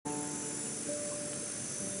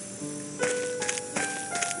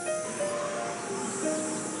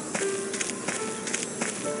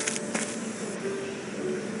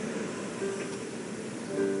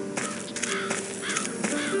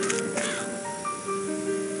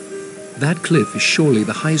That cliff is surely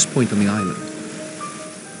the highest point on the island.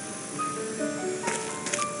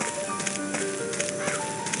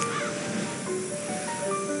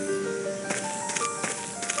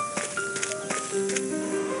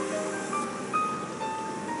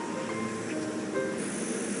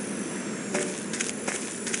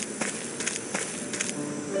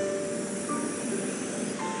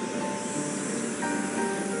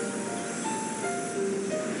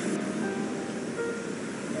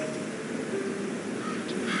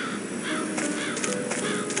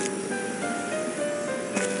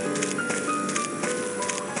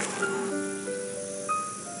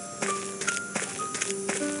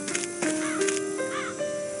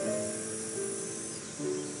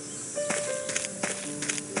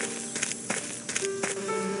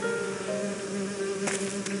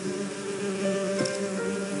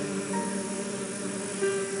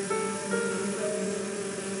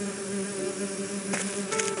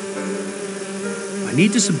 I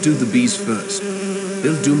need to subdue the bees first.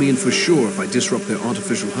 They'll do me in for sure if I disrupt their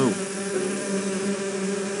artificial home.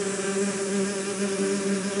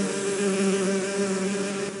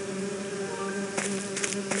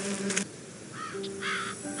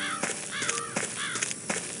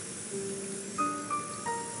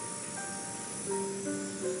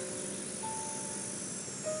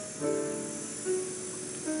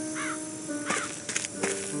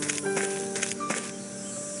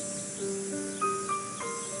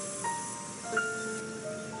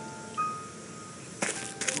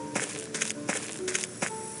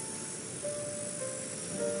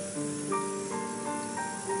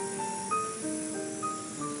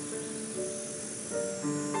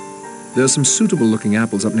 There are some suitable-looking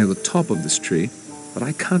apples up near the top of this tree, but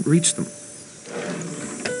I can't reach them.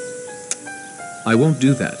 I won't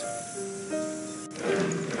do that.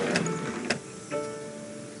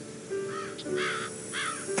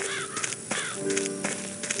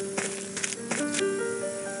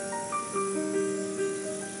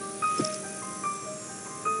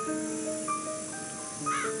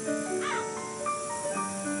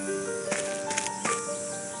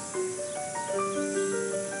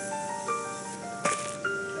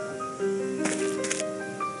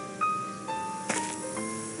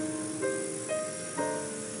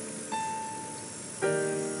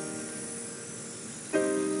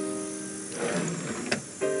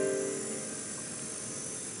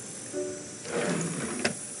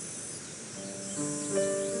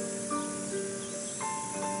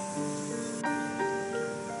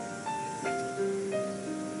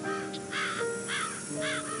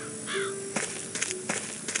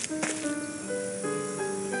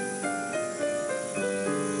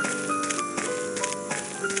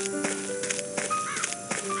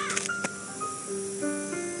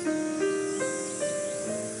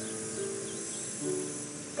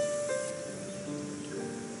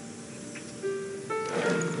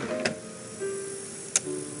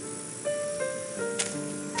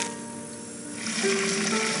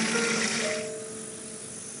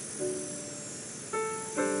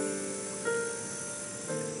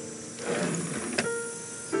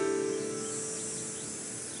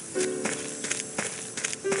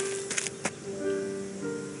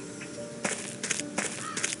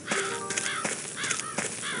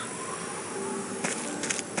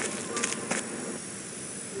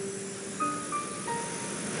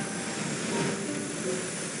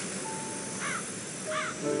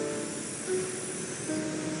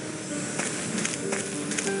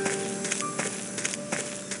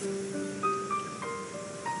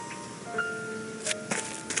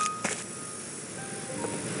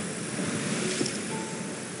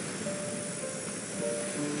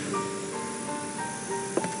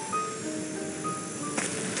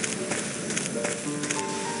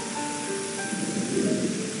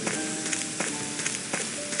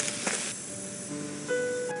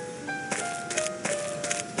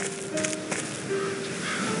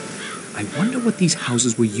 I wonder what these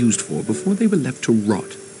houses were used for before they were left to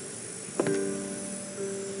rot.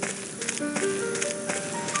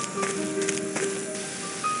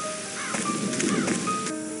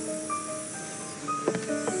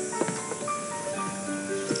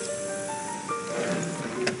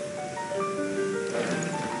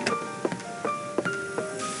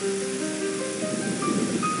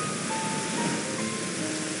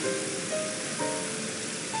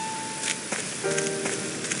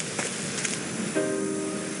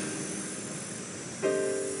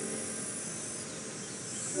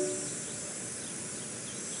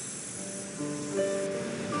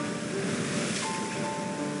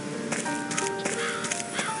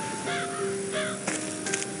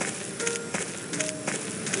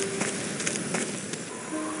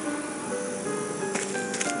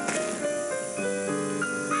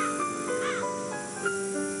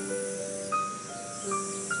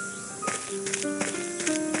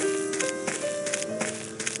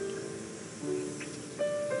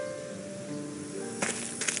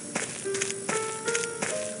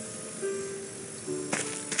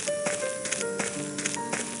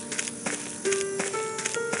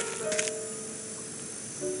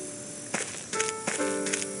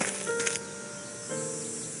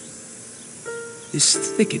 This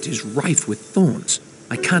thicket is rife with thorns.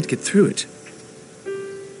 I can't get through it.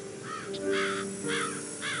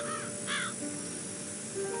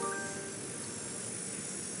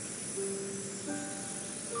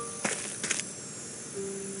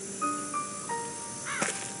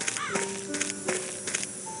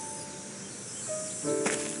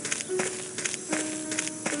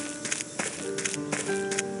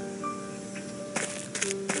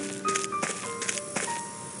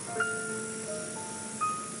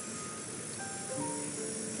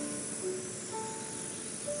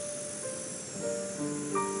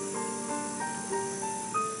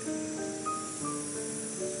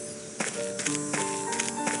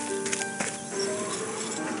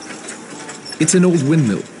 It's an old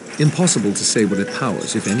windmill. Impossible to say what it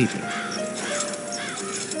powers, if anything.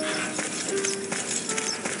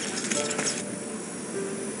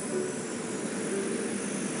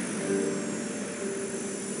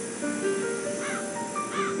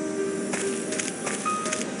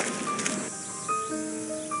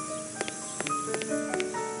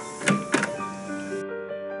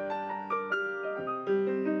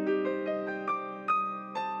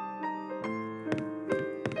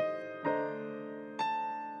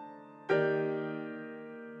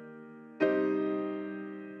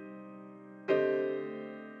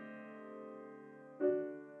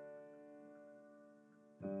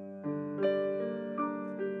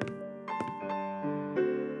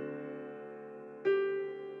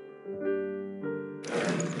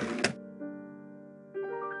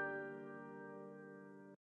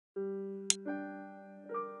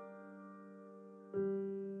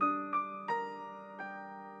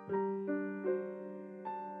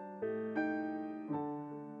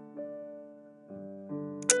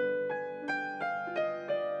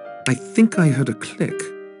 I think I heard a click.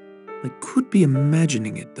 I could be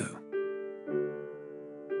imagining it, though.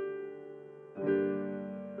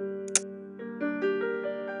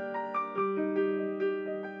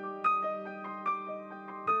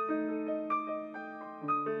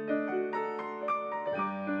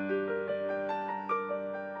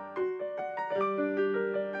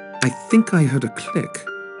 I think I heard a click.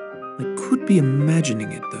 I could be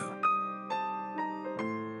imagining it, though.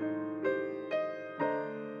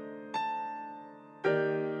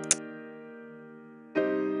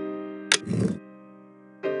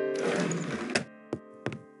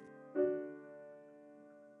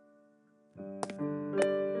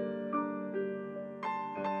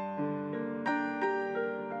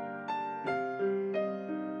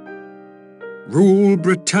 Rule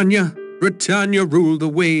Britannia, Britannia rule the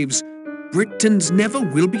waves. Britons never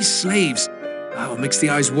will be slaves. Oh, makes the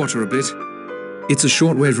eyes water a bit. It's a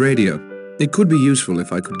shortwave radio. It could be useful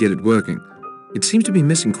if I could get it working. It seems to be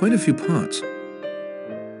missing quite a few parts.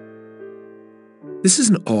 This is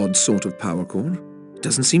an odd sort of power cord. It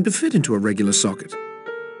doesn't seem to fit into a regular socket.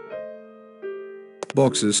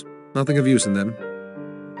 Boxes. Nothing of use in them.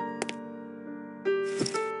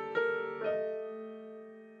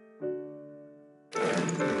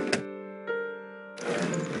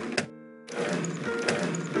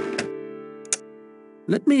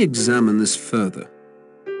 Let me examine this further.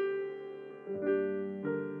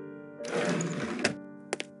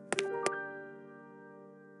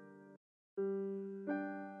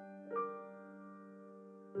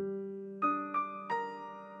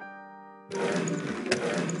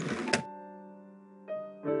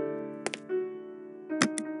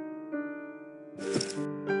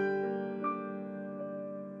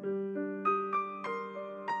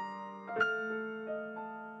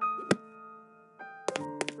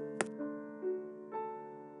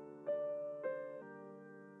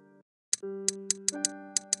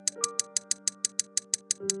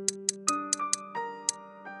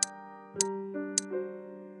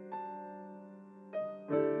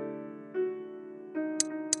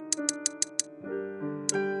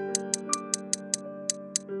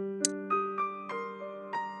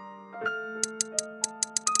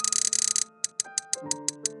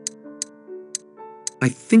 I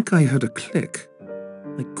think I heard a click.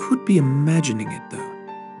 I could be imagining it, though.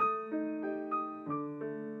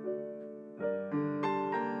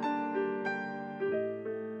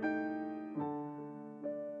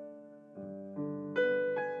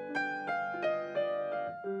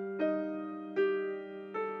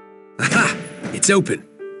 Aha! It's open.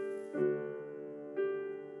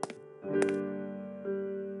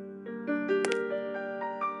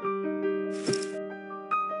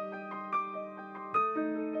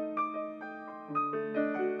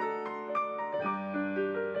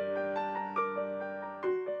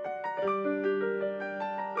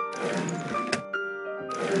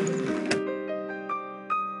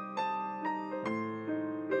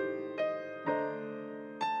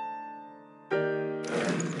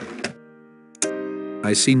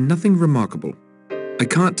 I see nothing remarkable. I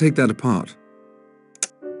can't take that apart.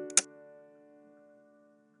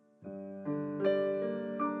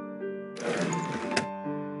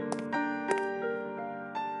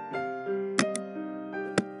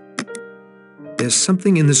 There's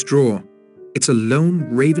something in this drawer. It's a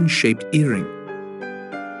lone raven-shaped earring.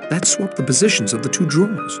 That swapped the positions of the two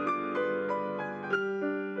drawers.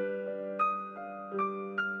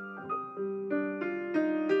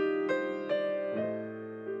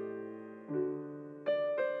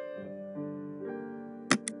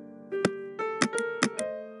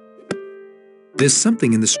 There's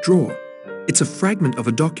something in this drawer. It's a fragment of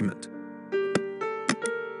a document.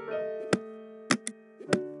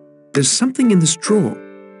 There's something in this drawer.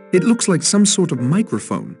 It looks like some sort of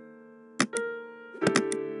microphone.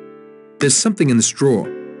 There's something in this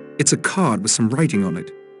drawer. It's a card with some writing on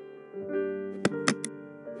it.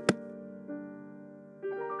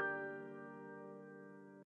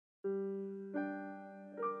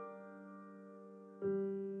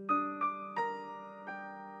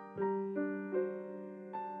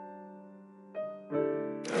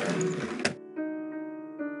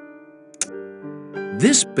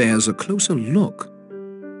 This bears a closer look.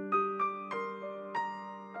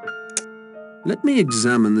 Let me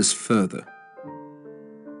examine this further.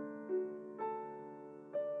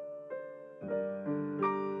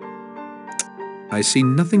 I see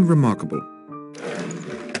nothing remarkable.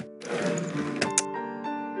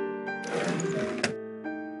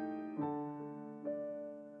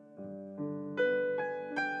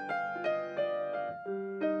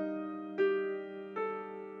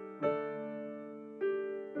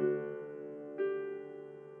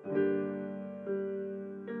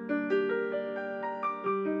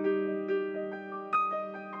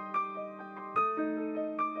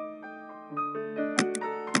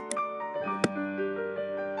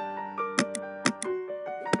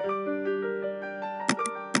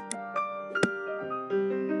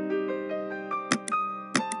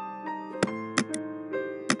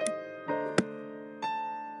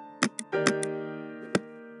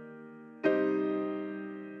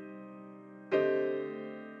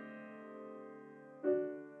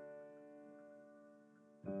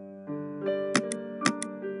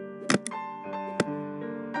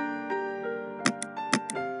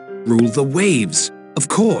 Rule the waves, of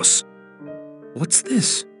course. What's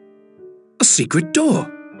this? A secret door.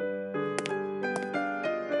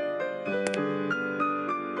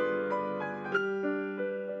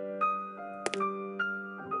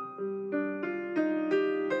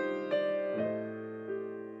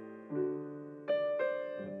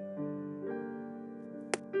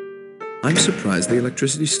 I'm surprised the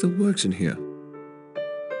electricity still works in here.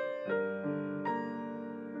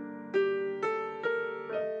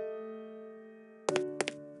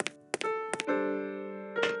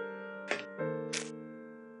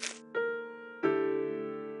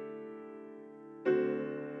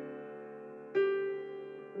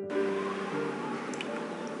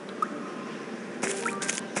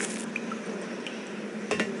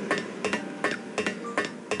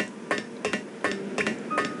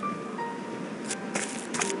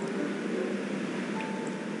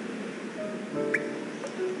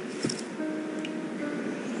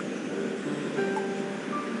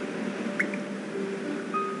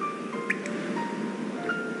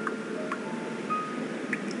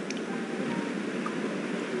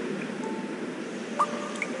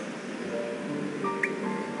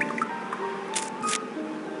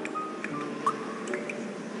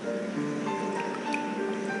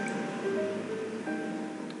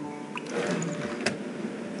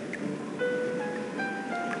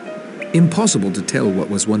 Impossible to tell what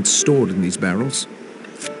was once stored in these barrels.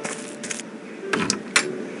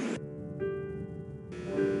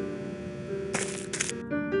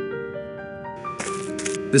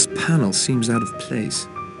 This panel seems out of place.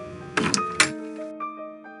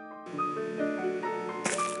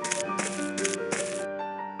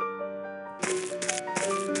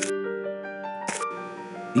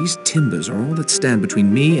 These timbers are all that stand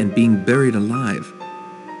between me and being buried alive.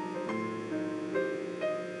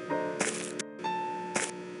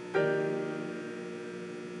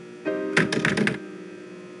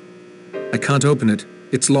 I can't open it.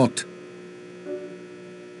 It's locked.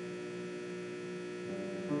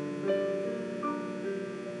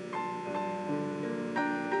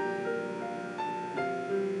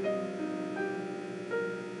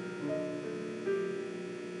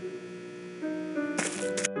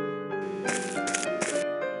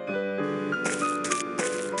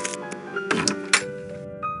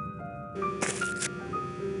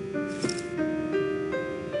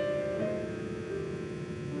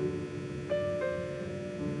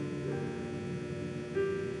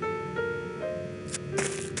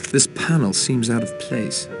 This panel seems out of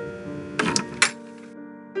place.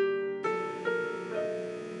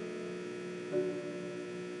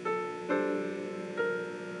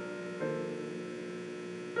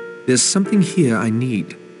 There's something here I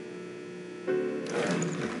need.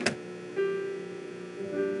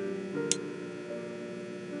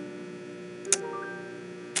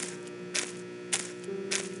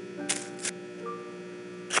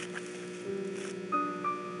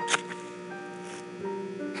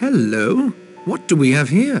 Hello? What do we have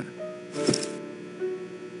here?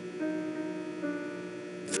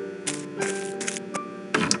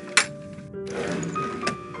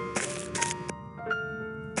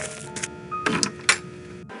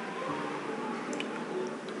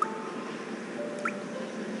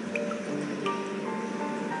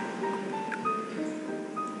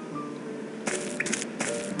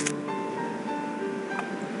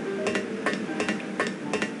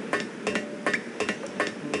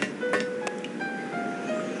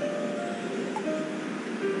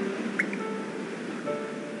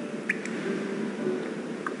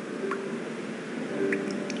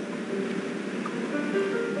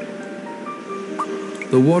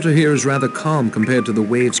 The water here is rather calm compared to the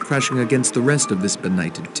waves crashing against the rest of this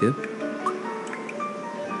benighted tip.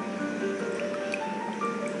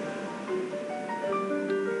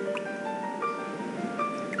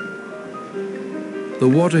 The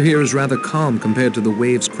water here is rather calm compared to the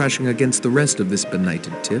waves crashing against the rest of this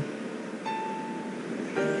benighted tip.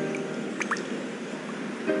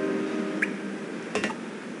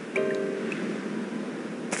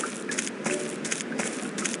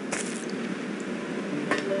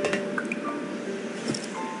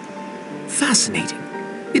 Fascinating.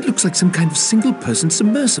 It looks like some kind of single-person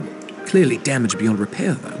submersible. Clearly damaged beyond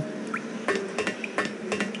repair, though.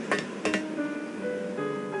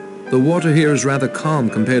 The water here is rather calm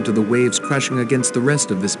compared to the waves crashing against the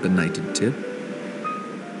rest of this benighted tip.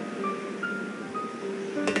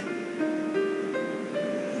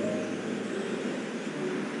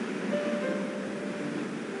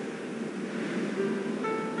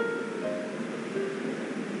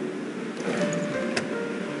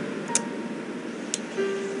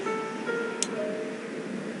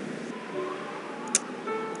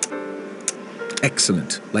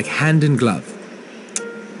 Excellent, like hand in glove.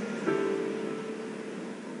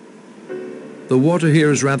 The water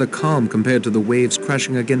here is rather calm compared to the waves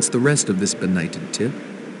crashing against the rest of this benighted tip.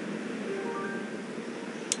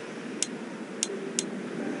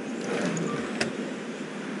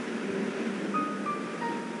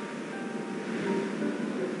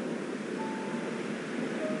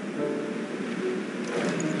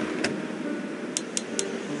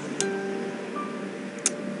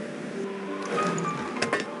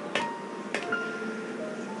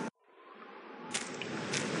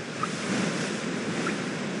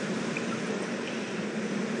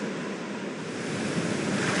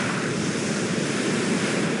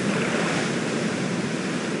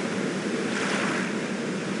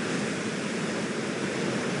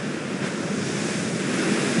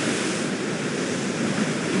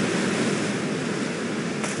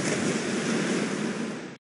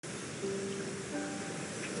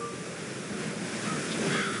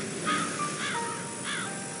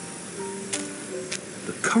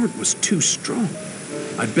 The current was too strong.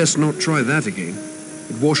 I'd best not try that again.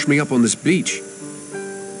 It washed me up on this beach.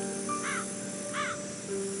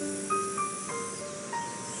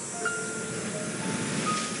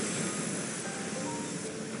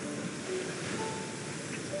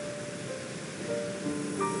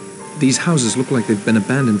 These houses look like they've been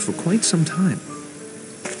abandoned for quite some time.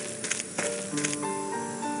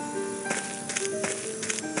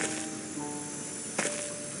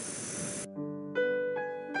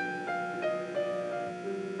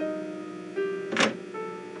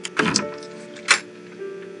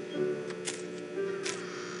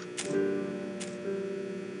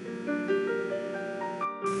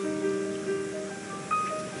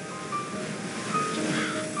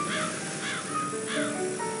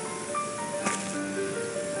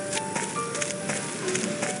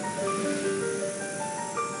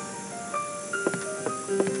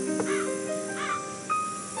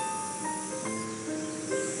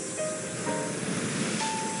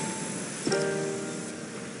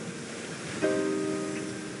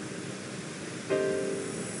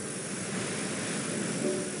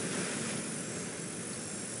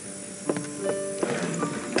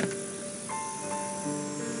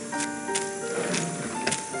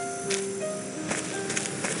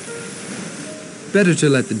 Better to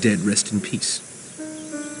let the dead rest in peace.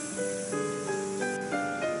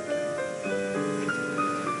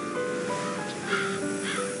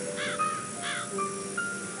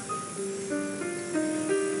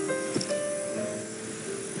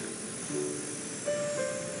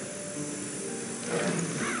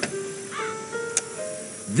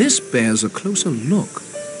 This bears a closer look.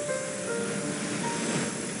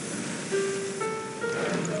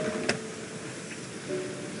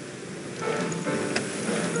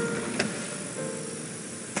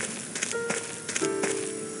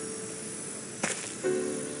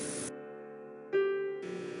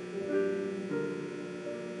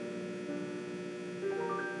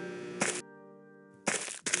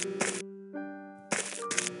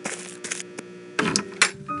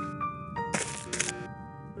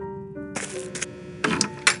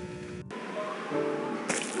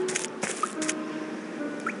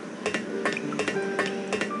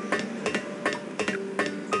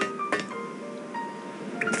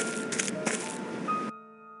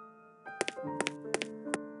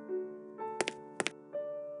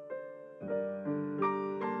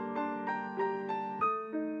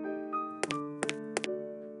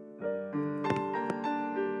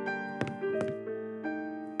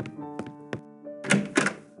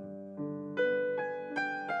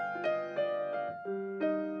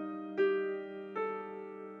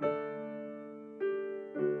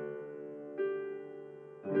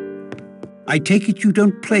 I take it you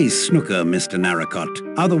don't play snooker, Mr.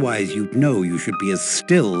 Narracott. Otherwise, you'd know you should be as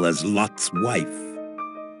still as Lot's wife.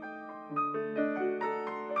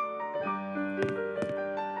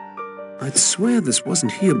 I'd swear this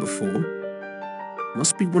wasn't here before.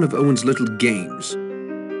 Must be one of Owen's little games.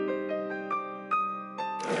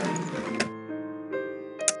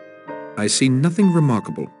 I see nothing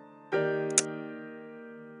remarkable.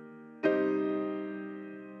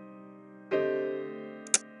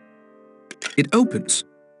 It opens.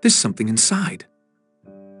 There's something inside.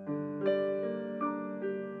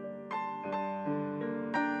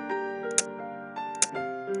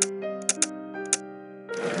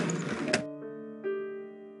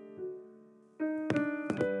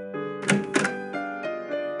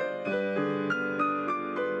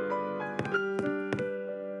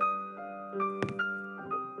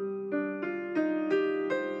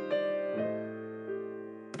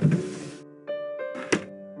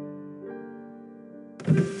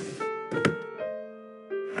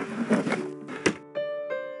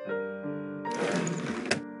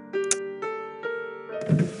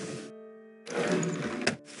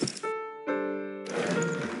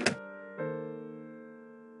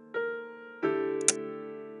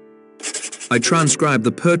 I transcribed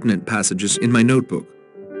the pertinent passages in my notebook.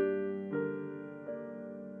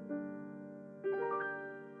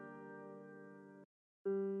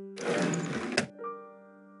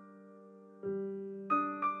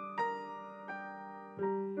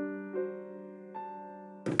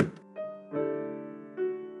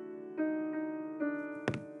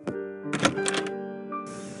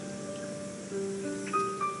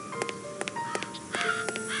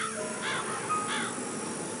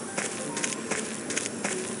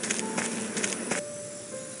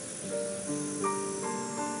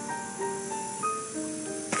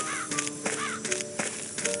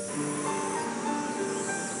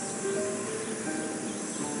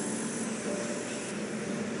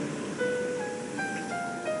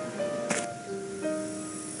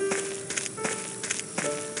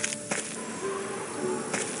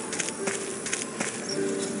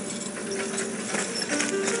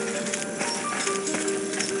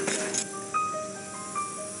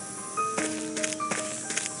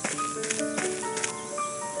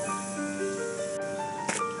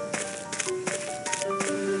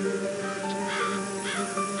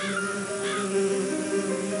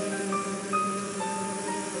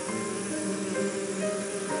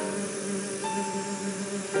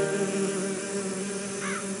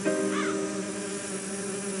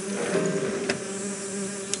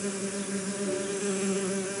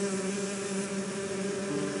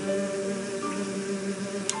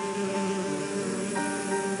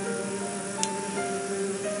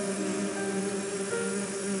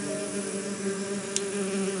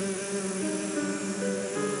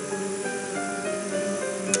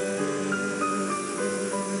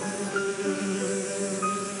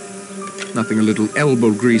 Nothing a little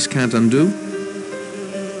elbow grease can't undo.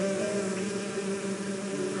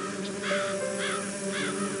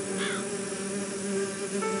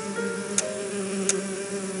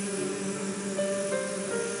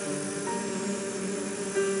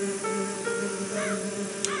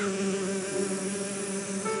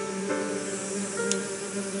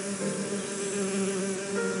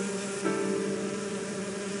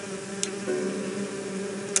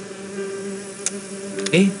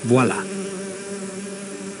 Et voilà.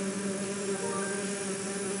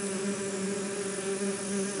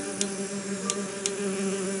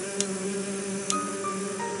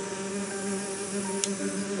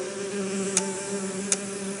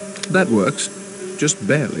 That works. Just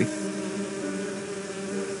barely.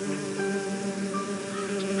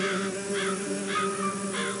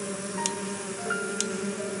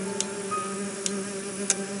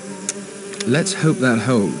 Let's hope that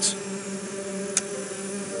holds.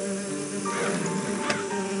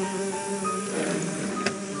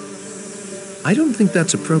 I don't think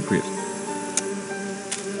that's appropriate.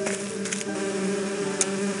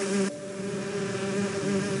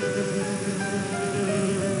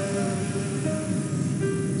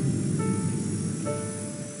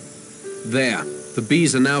 There. The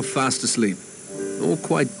bees are now fast asleep. All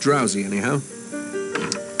quite drowsy, anyhow.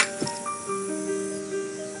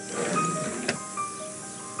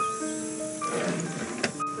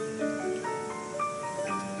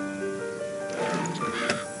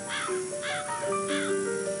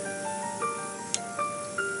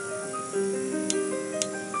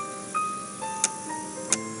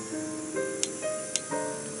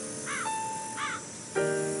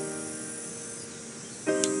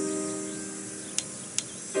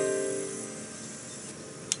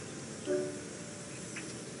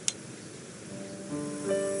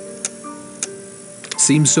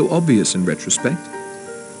 Seems so obvious in retrospect.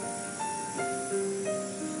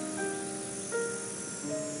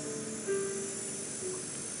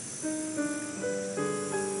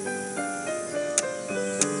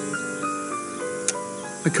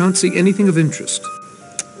 I can't see anything of interest.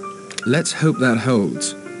 Let's hope that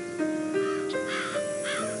holds.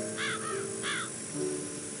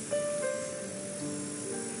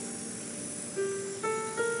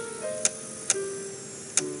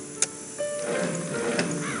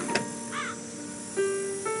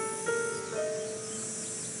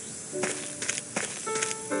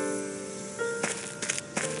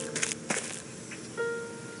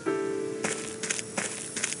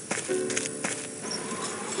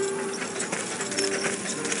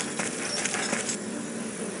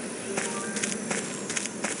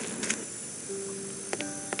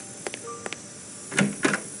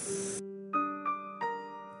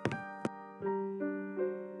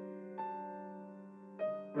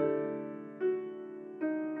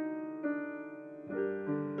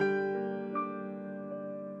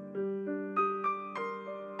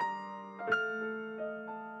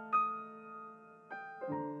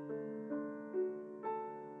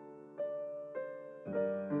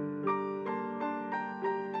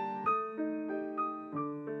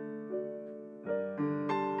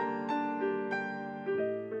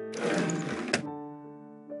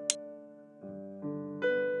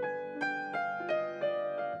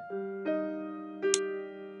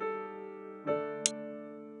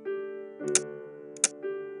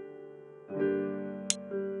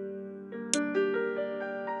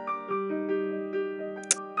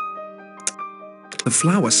 The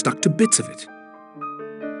flower stuck to bits of it.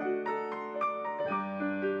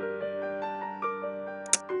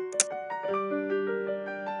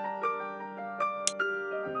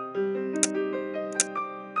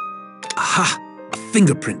 Aha! A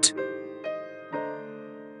fingerprint.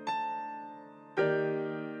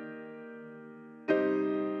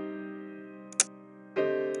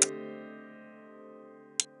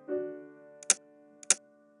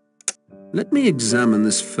 Let me examine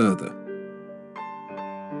this further.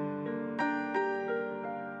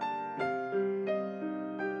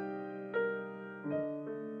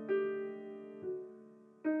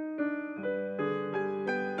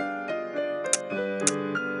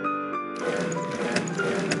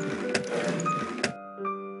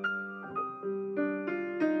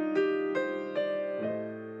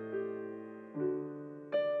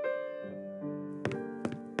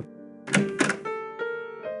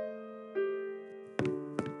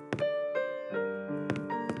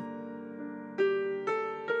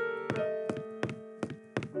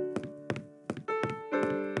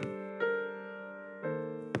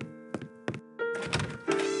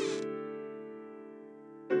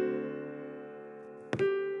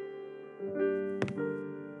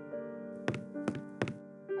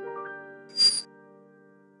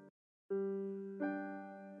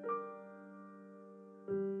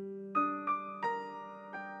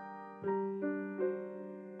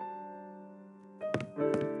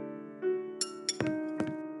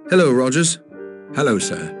 Hello, Rogers. Hello,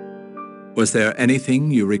 sir. Was there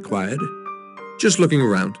anything you required? Just looking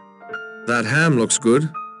around. That ham looks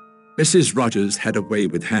good. Mrs. Rogers had a way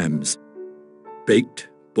with hams. Baked,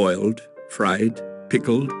 boiled, fried,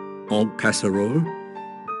 pickled, en casserole.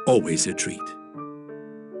 Always a treat.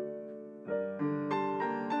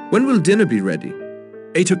 When will dinner be ready?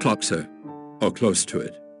 8 o'clock, sir, or close to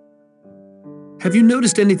it. Have you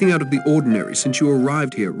noticed anything out of the ordinary since you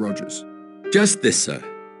arrived here, Rogers? Just this, sir.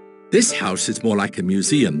 This house is more like a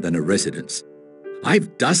museum than a residence.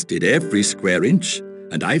 I've dusted every square inch,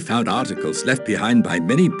 and I've found articles left behind by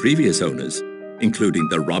many previous owners, including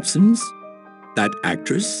the Robsons, that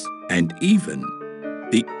actress, and even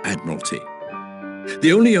the Admiralty.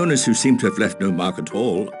 The only owners who seem to have left no mark at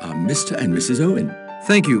all are Mr. and Mrs. Owen.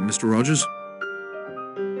 Thank you, Mr. Rogers.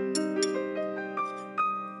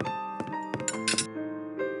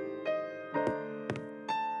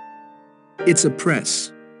 It's a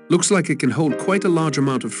press. Looks like it can hold quite a large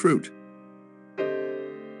amount of fruit.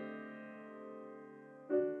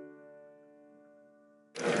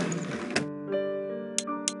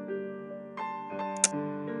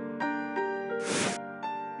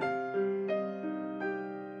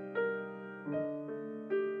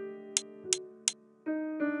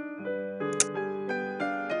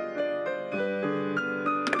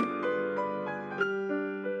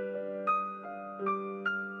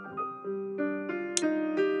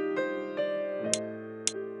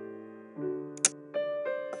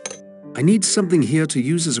 I need something here to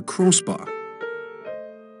use as a crossbar.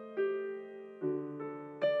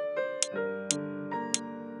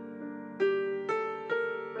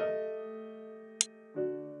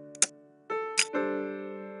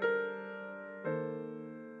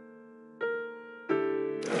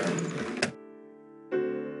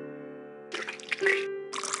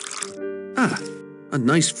 Ah, a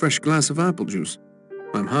nice fresh glass of apple juice.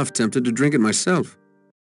 I'm half tempted to drink it myself.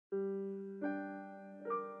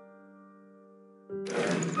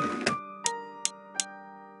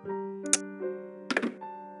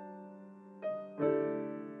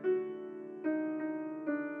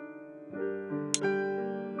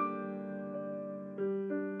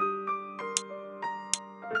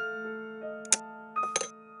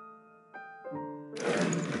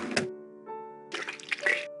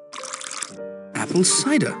 Apple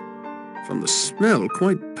cider. From the smell,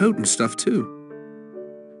 quite potent stuff too.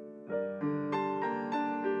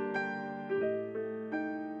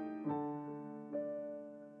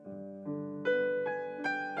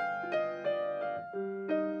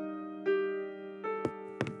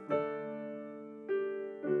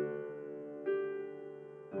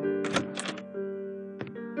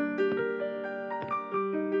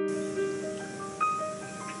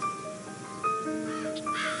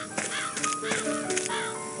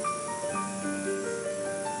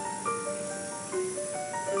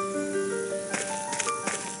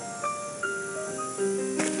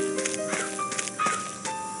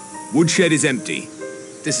 Woodshed is empty.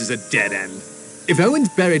 This is a dead end. If Owen's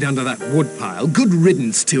buried under that woodpile, good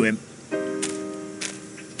riddance to him.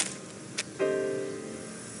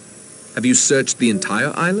 Have you searched the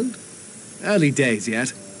entire island? Early days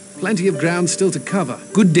yet. Plenty of ground still to cover.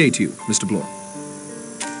 Good day to you, Mr. Bloor.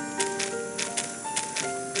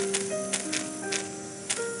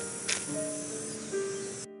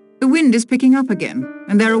 The wind is picking up again,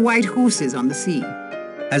 and there are white horses on the sea.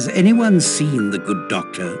 Has anyone seen the good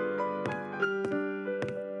doctor?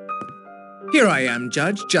 Here I am,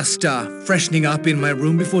 Judge, just freshening up in my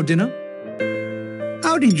room before dinner.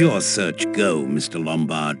 How did your search go, Mr.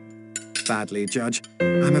 Lombard? Badly, Judge.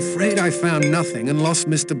 I'm afraid I found nothing and lost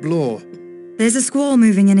Mr. Bloor. There's a squall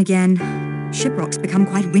moving in again. Shiprock's become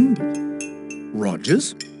quite windy.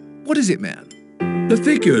 Rogers? What is it, man? The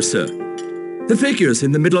figures, sir. The figures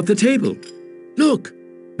in the middle of the table. Look,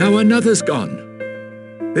 now another's gone.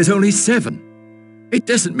 There's only 7. It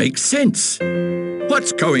doesn't make sense.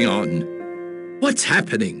 What's going on? What's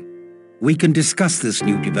happening? We can discuss this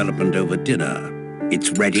new development over dinner. It's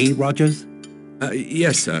ready, Rogers?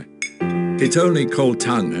 Yes, sir. It's only cold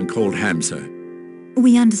tongue and cold ham, sir.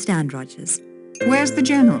 We understand, Rogers. Where's the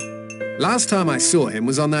general? Last time I saw him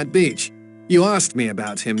was on that beach. You asked me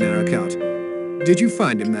about him, Narrowcut. Did you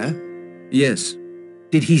find him there? Yes.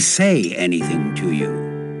 Did he say anything to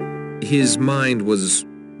you? His mind was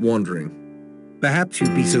wandering. Perhaps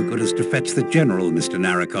you'd be so good as to fetch the general, Mr.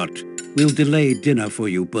 Narrowcut. We'll delay dinner for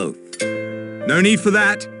you both. No need for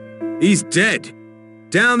that. He's dead.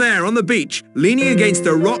 Down there on the beach, leaning against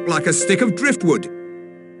a rock like a stick of driftwood.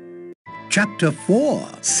 Chapter 4.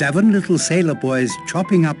 7 little sailor boys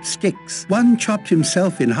chopping up sticks. One chopped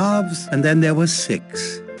himself in halves, and then there were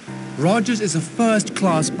 6. Rogers is a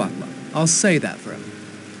first-class butler. I'll say that for him.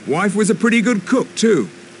 Wife was a pretty good cook, too.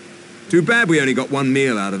 Too bad we only got one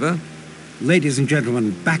meal out of her. Ladies and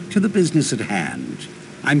gentlemen, back to the business at hand.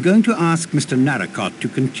 I'm going to ask Mr. Narrowcut to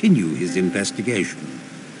continue his investigation.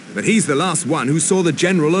 But he's the last one who saw the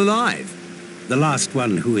general alive. The last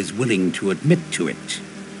one who is willing to admit to it.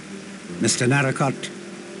 Mr. Narrowcut.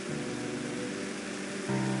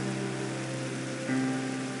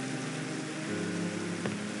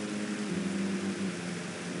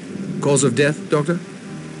 Cause of death, Doctor?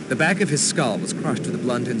 The back of his skull was crushed with a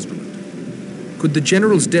blunt instrument. Could the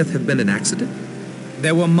General's death have been an accident?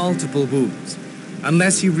 There were multiple wounds.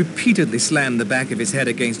 Unless he repeatedly slammed the back of his head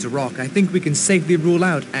against a rock, I think we can safely rule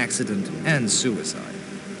out accident and suicide.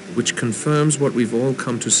 Which confirms what we've all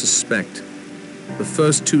come to suspect. The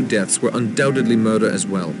first 2 deaths were undoubtedly murder as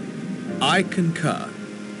well. I concur.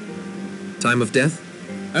 Time of death?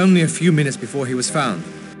 Only a few minutes before he was found.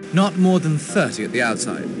 Not more than 30 at the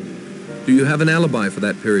outside. Do you have an alibi for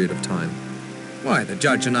that period of time? Why, the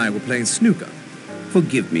judge and I were playing snooker.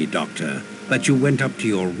 Forgive me, Doctor, but you went up to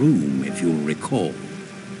your room, if you'll recall.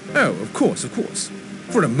 Oh, of course.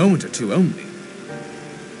 For a moment or two only.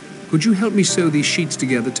 Could you help me sew these sheets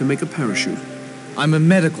together to make a parachute? I'm a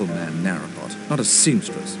medical man, Narrapot, not a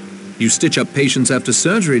seamstress. You stitch up patients after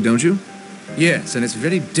surgery, don't you? Yes, and it's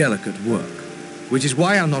very delicate work, which is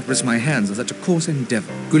why I'll not risk my hands on such a coarse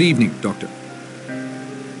endeavor. Good evening, Doctor.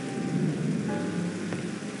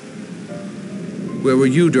 Where were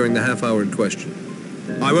you during the half-hour in question?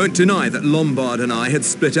 I won't deny that Lombard and I had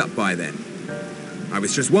split up by then. I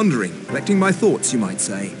was just wondering, collecting my thoughts, you might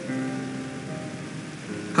say.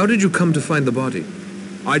 How did you come to find the body?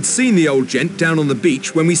 I'd seen the old gent down on the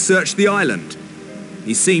beach when we searched the island.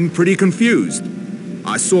 He seemed pretty confused.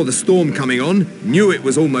 I saw the storm coming on, knew it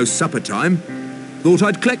was almost supper time, thought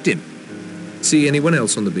I'd collect him. See anyone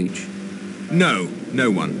else on the beach? No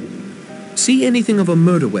one. See anything of a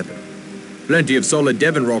murder weapon? Plenty of solid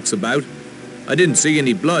Devon rocks about. I didn't see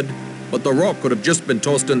any blood, but the rock could have just been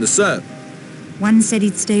tossed in the surf. One said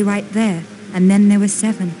he'd stay right there, and then there were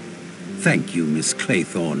 7. Thank you, Miss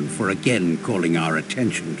Claythorne, for again calling our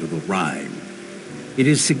attention to the rhyme. It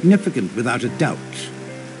is significant without a doubt.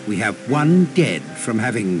 We have one dead from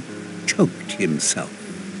having choked himself.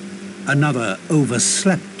 Another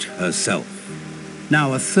overslept herself.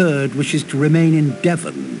 Now a third wishes to remain in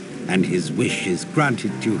Devon, and his wish is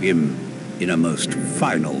granted to him in a most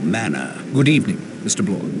final manner. Good evening, Mr.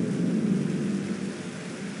 Bloor.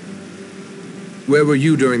 Where were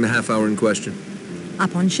you during the half-hour in question?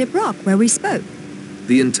 Up on Ship Rock, where we spoke.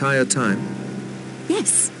 The entire time?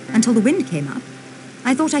 Yes, until the wind came up.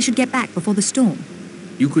 I thought I should get back before the storm.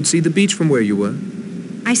 You could see the beach from where you were?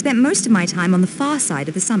 I spent most of my time on the far side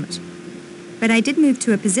of the summit. But I did move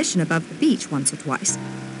to a position above the beach once or twice.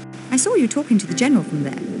 I saw you talking to the General from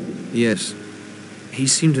there. Yes. He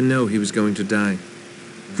seemed to know he was going to die.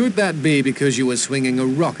 Could that be because you were swinging a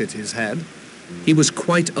rock at his head? He was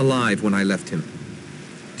quite alive when I left him.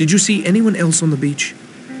 Did you see anyone else on the beach?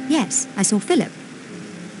 Yes, I saw Philip.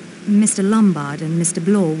 Mr. Lombard and Mr.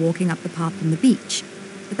 Bloor walking up the path from the beach.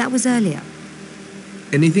 But that was earlier.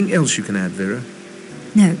 Anything else you can add, Vera?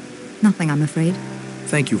 No, nothing, I'm afraid.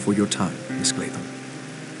 Thank you for your time, Miss Clayton.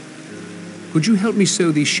 Could you help me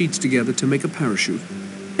sew these sheets together to make a parachute?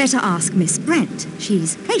 Better ask Miss Brent.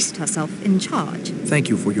 She's placed herself in charge. Thank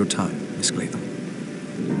you for your time, Miss Clayton.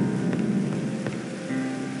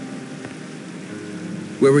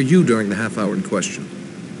 Where were you during the half-hour in question?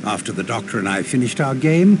 After the doctor and I finished our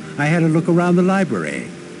game, I had a look around the library.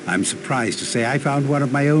 I'm surprised to say I found one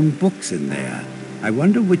of my own books in there. I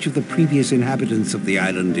wonder which of the previous inhabitants of the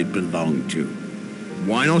island it belonged to.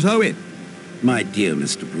 Why not Owen? My dear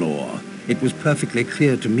Mr. Bloor, it was perfectly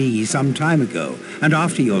clear to me some time ago, and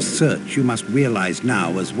after your search you must realize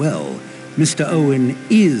now as well, Mr. Owen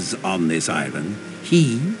is on this island.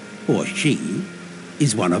 He, or she,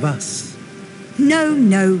 is one of us. No,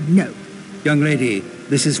 no, no. Young lady,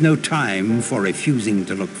 this is no time for refusing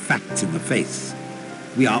to look facts in the face.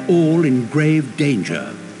 We are all in grave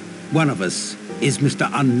danger. One of us is Mr.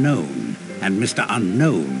 Unknown, and Mr.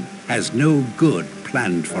 Unknown has no good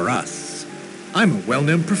planned for us. I'm a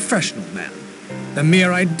well-known professional man. The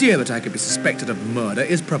mere idea that I could be suspected of murder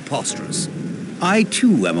is preposterous. I,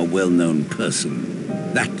 too, am a well-known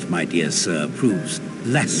person. That, my dear sir, proves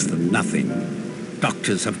less than nothing.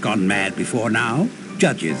 Doctors have gone mad before now.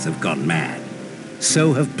 Judges have gone mad.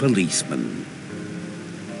 So have policemen.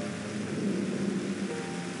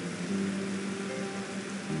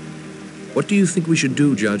 What do you think we should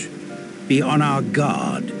do, Judge? Be on our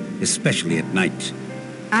guard, especially at night.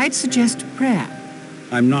 I'd suggest prayer.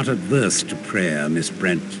 I'm not adverse to prayer, Miss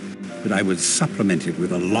Brent, but I would supplement it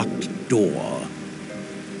with a locked door.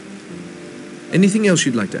 Anything else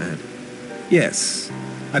you'd like to add? Yes.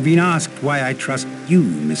 I've been asked why I trust you,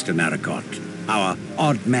 Mr. Narracott, our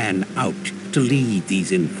odd man out, to lead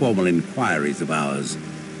these informal inquiries of ours.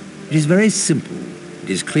 It is very simple. It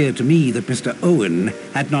is clear to me that Mr. Owen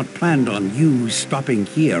had not planned on you stopping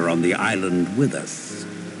here on the island with us.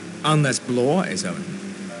 Unless Bloor is Owen.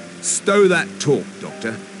 Stow that talk,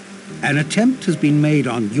 Doctor. An attempt has been made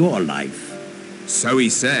on your life. So he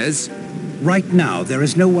says. Right now, there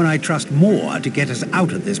is no one I trust more to get us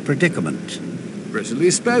out of this predicament.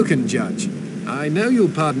 Prettily spoken, Judge. I know you'll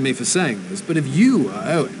pardon me for saying this, but if you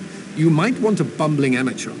are Owen, you might want a bumbling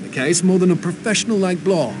amateur on the case more than a professional like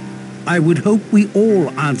Blore. I would hope we all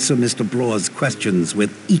answer Mr. Blore's questions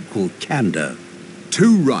with equal candor.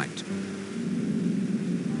 Too right.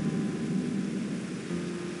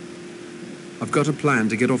 I've got a plan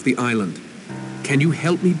to get off the island. Can you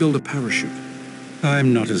help me build a parachute?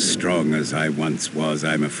 I'm not as strong as I once was,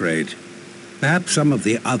 I'm afraid. Perhaps some of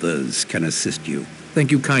the others can assist you.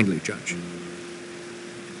 Thank you kindly, Judge.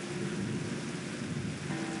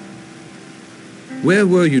 Where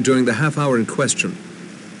were you during the half hour in question?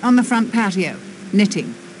 On the front patio,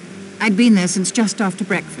 knitting. I'd been there since just after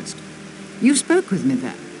breakfast. You spoke with me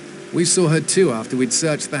there. We saw her too after we'd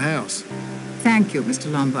searched the house. Thank you,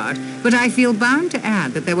 Mr. Lombard, but I feel bound to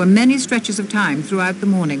add that there were many stretches of time throughout the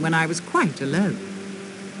morning when I was quite alone.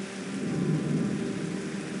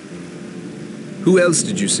 Who else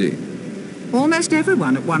did you see? Almost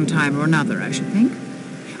everyone at one time or another, I should think.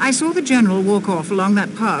 I saw the General walk off along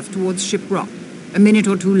that path towards Ship Rock. A minute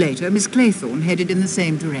or two later, Miss Claythorne headed in the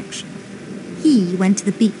same direction. He went to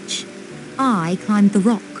the beach. I climbed the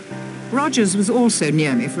rock. Rogers was also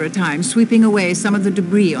near me for a time, sweeping away some of the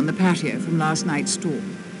debris on the patio from last night's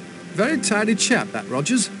storm. Very tidy chap, that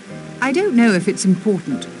Rogers. I don't know if it's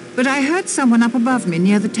important, but I heard someone up above me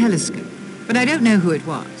near the telescope, but I don't know who it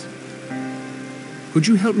was. Could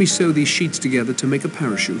you help me sew these sheets together to make a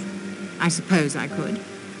parachute? I suppose I could.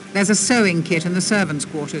 There's a sewing kit in the servants'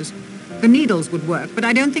 quarters. The needles would work, but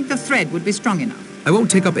I don't think the thread would be strong enough. I won't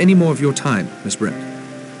take up any more of your time, Miss Brent.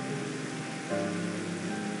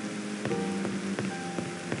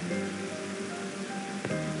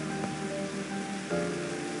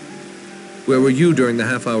 Where were you during the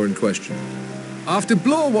half hour in question? After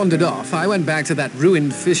Blore wandered off, I went back to that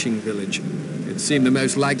ruined fishing village. It seemed the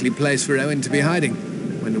most likely place for Owen to be hiding.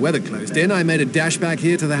 When the weather closed in, I made a dash back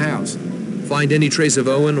here to the house. Find any trace of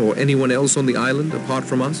Owen or anyone else on the island apart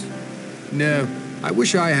from us? No, I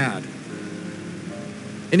wish I had.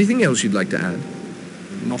 Anything else you'd like to add?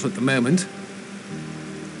 Not at the moment.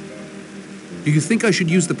 Do you think I should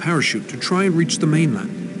use the parachute to try and reach the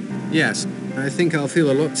mainland? Yes, I think I'll feel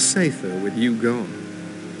a lot safer with you gone.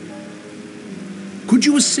 Could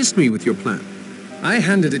you assist me with your plan? I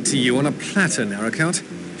handed it to you on a platter, Narrowcut.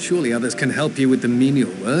 Surely others can help you with the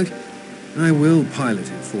menial work. I will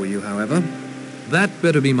pilot it for you, however. That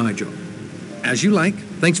better be my job. As you like.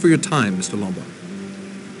 Thanks for your time, Mr. Lombard.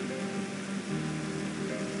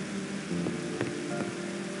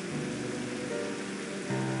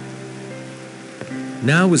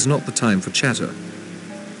 Now is not the time for chatter.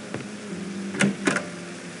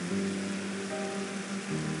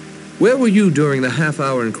 Where were you during the half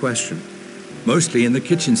hour in question? Mostly in the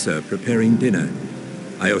kitchen, sir, preparing dinner.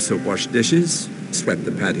 I also washed dishes, swept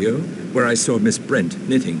the patio, where I saw Miss Brent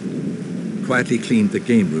knitting, quietly cleaned the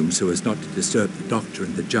game room so as not to disturb the doctor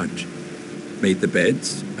and the judge, made the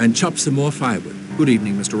beds, and chopped some more firewood. Good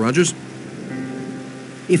evening, Mr. Rogers.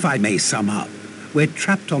 If I may sum up, we're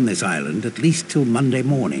trapped on this island at least till Monday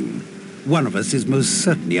morning. One of us is most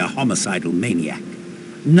certainly a homicidal maniac.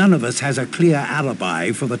 None of us has a clear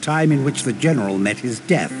alibi for the time in which the General met his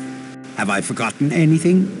death. Have I forgotten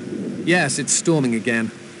anything? Yes, it's storming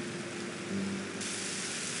again.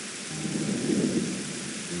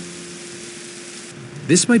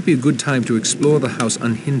 This might be a good time to explore the house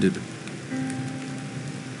unhindered.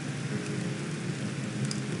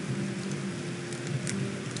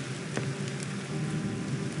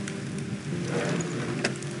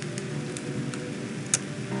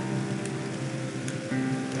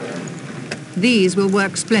 These will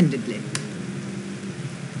work splendidly.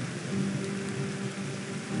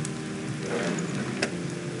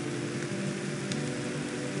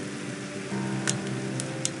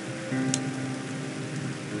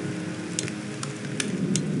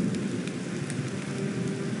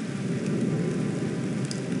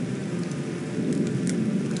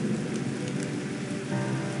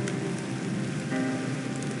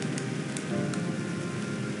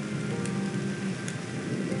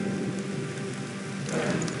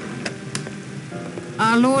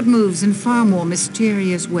 Our Lord moves in far more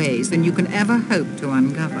mysterious ways than you can ever hope to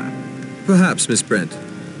uncover. Perhaps, Miss Brent,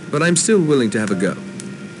 but I'm still willing to have a go.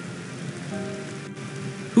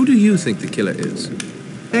 Who do you think the killer is?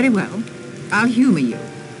 Very well. I'll humor you.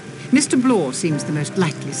 Mr. Blore seems the most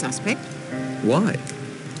likely suspect. Why?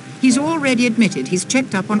 He's already admitted he's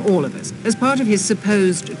checked up on all of us as part of his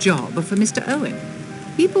supposed job for Mr. Owen.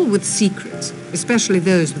 People with secrets, especially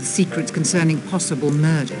those with secrets concerning possible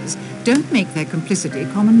murders, don't make their complicity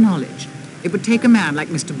common knowledge. It would take a man like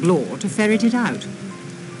Mr. Blore to ferret it out.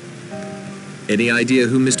 Any idea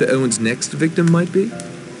who Mr. Owen's next victim might be?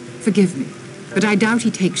 Forgive me, but I doubt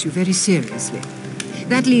he takes you very seriously.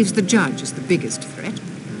 That leaves the judge as the biggest threat.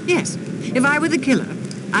 Yes, if I were the killer,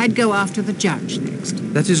 I'd go after the judge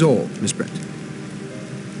next. That is all, Miss Brent.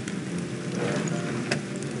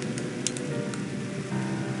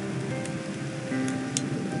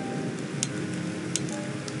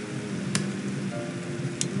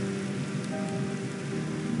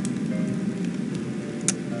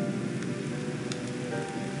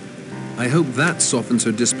 I hope that softens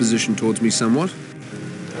her disposition towards me somewhat.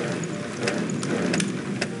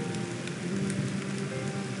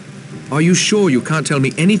 Are you sure you can't tell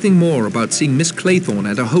me anything more about seeing Miss Claythorne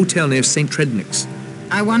at a hotel near St. Trednick's?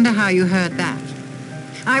 I wonder how you heard that.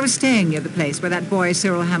 I was staying near the place where that boy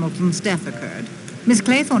Cyril Hamilton's death occurred. Miss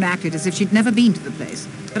Claythorne acted as if she'd never been to the place,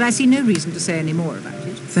 but I see no reason to say any more about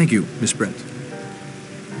it. Thank you, Miss Brent.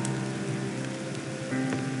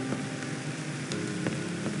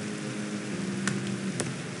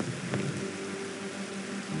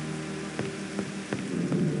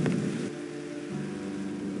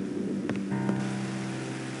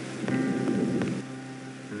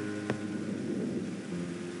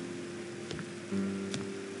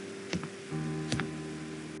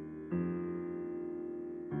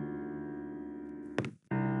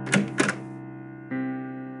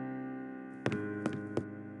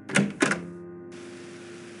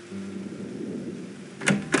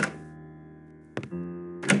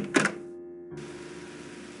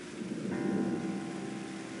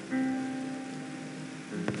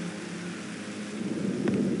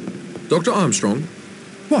 Dr. Armstrong?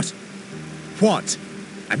 What? What?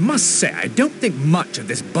 I must say, I don't think much of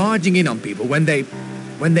this barging in on people when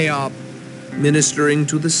they are... Ministering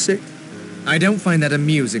to the sick? I don't find that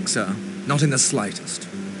amusing, sir. Not in the slightest.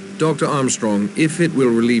 Dr. Armstrong, if it will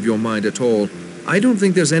relieve your mind at all, I don't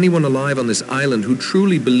think there's anyone alive on this island who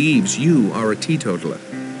truly believes you are a teetotaler.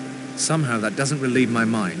 Somehow that doesn't relieve my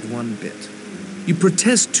mind one bit. You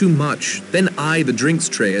protest too much, then eye the drinks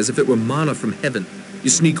tray as if it were manna from heaven. You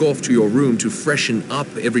sneak off to your room to freshen up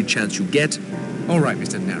every chance you get. All right,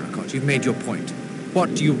 Mr. Narracott, you've made your point.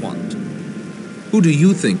 What do you want? Who do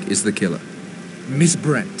you think is the killer? Miss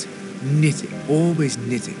Brent. Knitting, always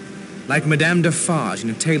knitting. Like Madame Defarge in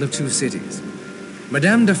A Tale of Two Cities.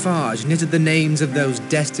 Madame Defarge knitted the names of those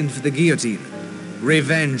destined for the guillotine.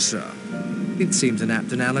 Revenge, sir. It seems an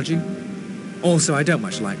apt analogy. Also, I don't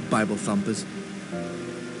much like Bible thumpers.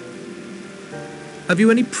 Have you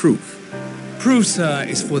any proof? Proof, sir,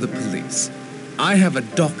 is for the police. I have a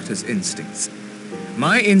doctor's instincts.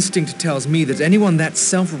 My instinct tells me that anyone that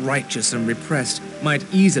self-righteous and repressed might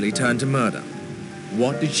easily turn to murder.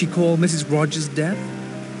 What did she call Mrs. Rogers' death?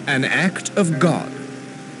 An act of God.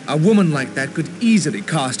 A woman like that could easily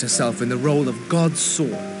cast herself in the role of God's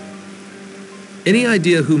sword. Any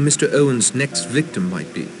idea who Mr. Owen's next victim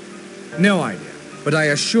might be? No idea, but I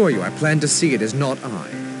assure you I plan to see it as not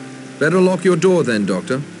I. Better lock your door then,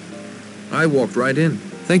 Doctor. I walked right in.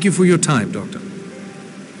 Thank you for your time, Doctor.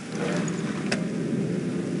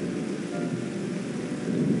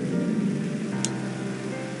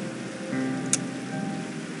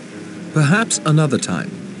 Perhaps another time.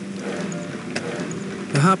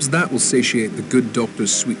 Perhaps that will satiate the good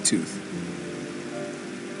doctor's sweet tooth.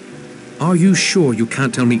 Are you sure you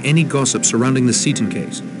can't tell me any gossip surrounding the Seaton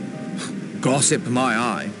case? Gossip, my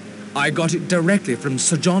eye. I got it directly from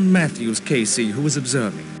Sir John Matthews, K.C., who was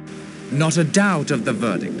observing. Not a doubt of the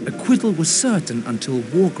verdict. Acquittal was certain until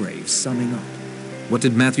Wargrave's summing up. What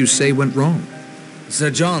did Matthews say went wrong? Sir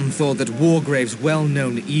John thought that Wargrave's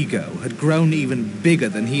well-known ego had grown even bigger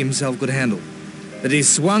than he himself could handle. That he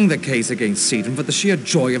swung the case against Seaton for the sheer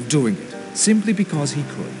joy of doing it, simply because he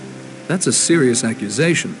could. That's a serious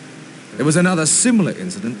accusation. There was another similar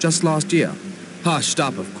incident just last year. Hushed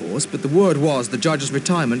up, of course, but the word was the judge's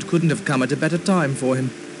retirement couldn't have come at a better time for him.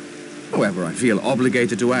 However, I feel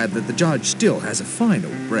obligated to add that the judge still has a fine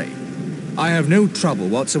old brain. I have no trouble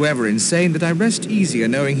whatsoever in saying that I rest easier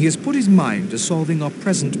knowing he has put his mind to solving our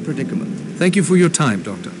present predicament. Thank you for your time,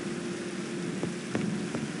 Doctor.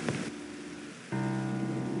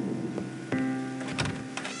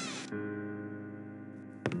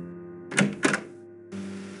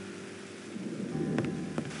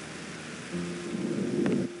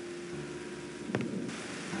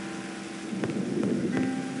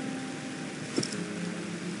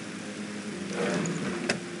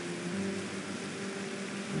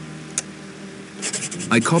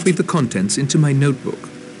 I copied the contents into my notebook.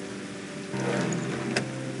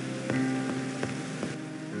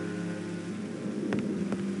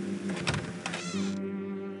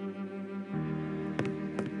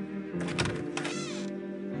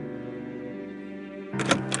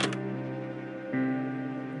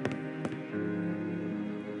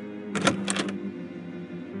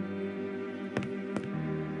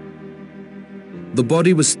 The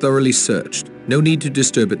body was thoroughly searched. No need to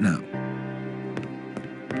disturb it now.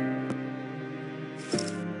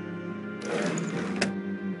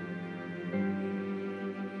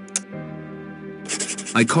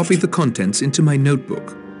 I copied the contents into my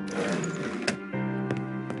notebook.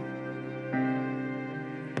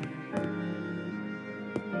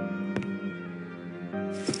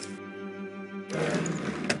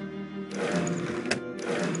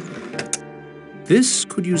 This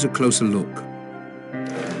could use a closer look.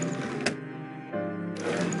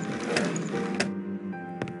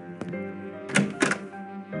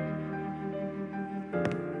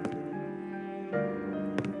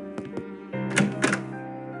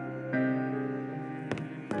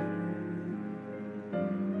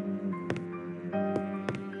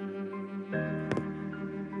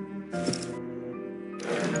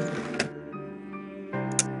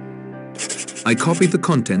 I copied the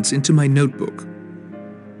contents into my notebook.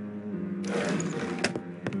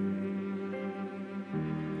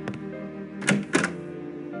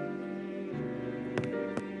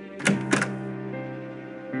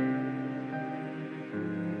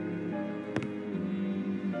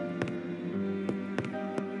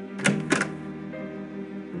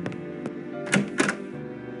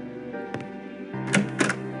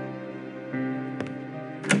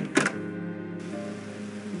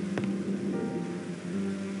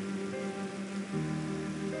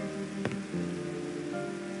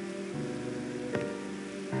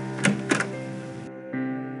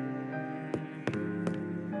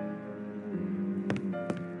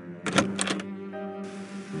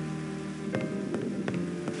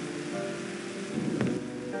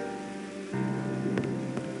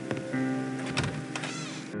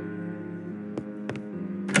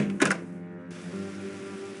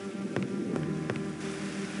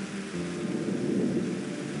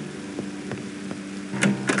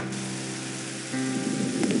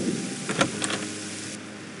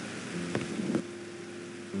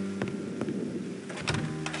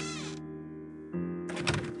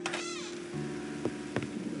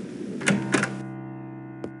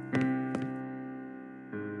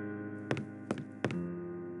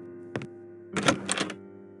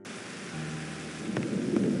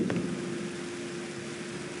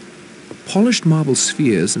 Polished marble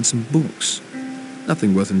spheres and some books.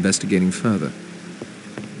 Nothing worth investigating further.